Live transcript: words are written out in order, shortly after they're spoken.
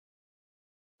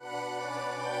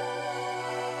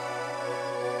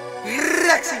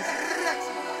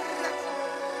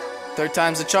Third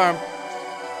time's the charm.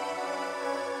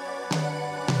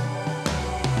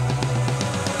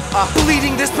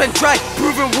 Bleeding this pen dry,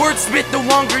 proven wordsmith no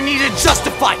longer needed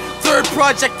justify. Third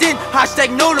project in,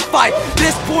 hashtag notify.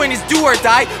 This point is do or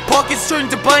die. Pockets turned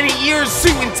to bunny ears,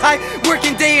 suit and tie.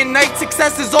 Working day and night,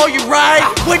 success is all you ride.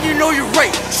 When you know you're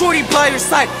right, Shorty by your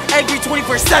side. Angry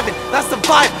 24/7, that's the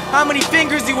vibe. How many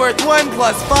fingers you worth? 1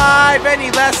 + 5.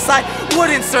 Any less side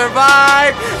wouldn't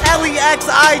survive.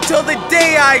 LEXI till the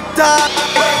day I die.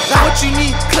 What you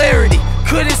need, clarity.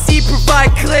 Couldn't see,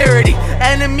 provide clarity.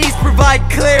 Enemies provide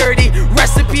clarity.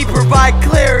 Recipe provide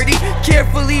clarity.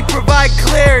 Carefully provide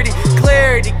clarity.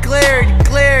 Clarity, clarity,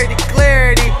 clarity,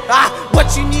 clarity.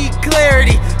 What you need,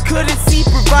 clarity. Couldn't see,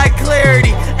 provide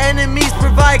clarity. Enemies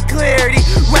provide clarity.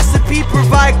 Recipe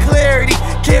provide clarity.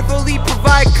 Carefully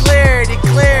provide clarity.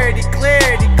 Clarity,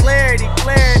 clarity, clarity,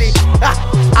 clarity.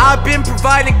 I've been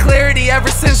providing clarity ever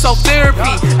since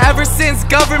self-therapy. Ever since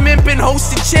government been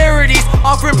hosting charities,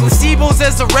 offering placebos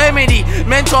as a remedy.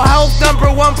 Mental health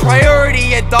 #1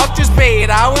 priority, and doctors pay it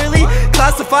hourly.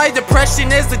 Classify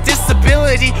depression as a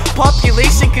disability.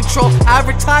 Population control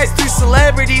advertised through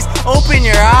celebrities. Open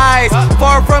your eyes,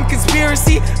 far from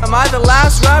conspiracy. Am I the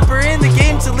last rapper in the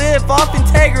game to live off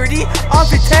integrity?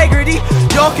 Off integrity,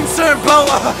 y'all concerned about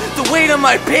the weight of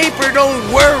my paper,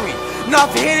 don't worry.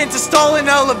 Not hidden to stall an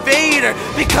elevator.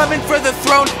 Be coming for the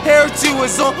throne, hair to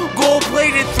his own.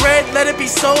 Gold-plated thread, let it be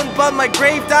sewn. But my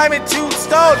grave diamond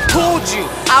tombstone. Told you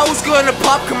I was gonna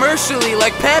pop commercially,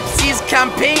 like Pepsi's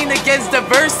campaign against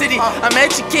diversity. I'm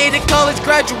educated, college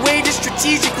graduated,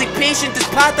 strategically patient. This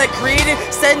path I created,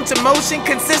 set into motion,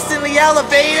 consistently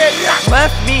elevated.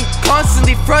 Left me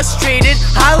constantly frustrated,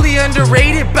 highly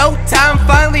underrated. About time,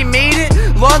 finally made it.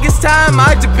 Longest time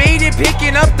I debated,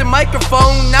 picking up the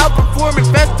microphone. Now performing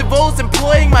festivals,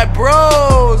 employing my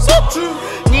bros.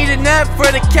 Need a net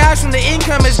for the cash when the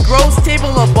income is gross.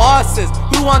 Table of bosses,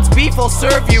 who wants beef? I'll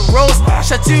serve you roast.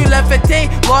 Chateau la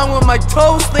fete, long with my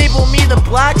toast. Label me the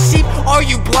black sheep. Are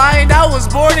you blind? I was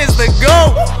born as the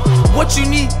goat. What you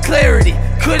need, clarity.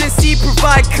 Couldn't see,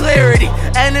 provide clarity.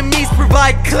 Enemies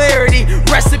provide clarity.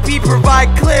 Recipe provide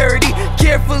clarity.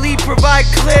 Carefully provide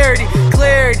clarity.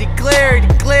 Clarity, clarity,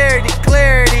 clarity,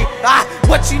 clarity.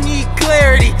 What you need,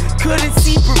 clarity. Couldn't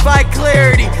see, provide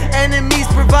clarity. Enemies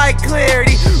provide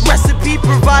clarity. Recipe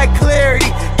provide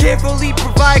clarity. Carefully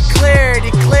provide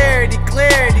clarity. Clarity,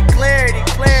 clarity, clarity,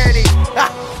 clarity.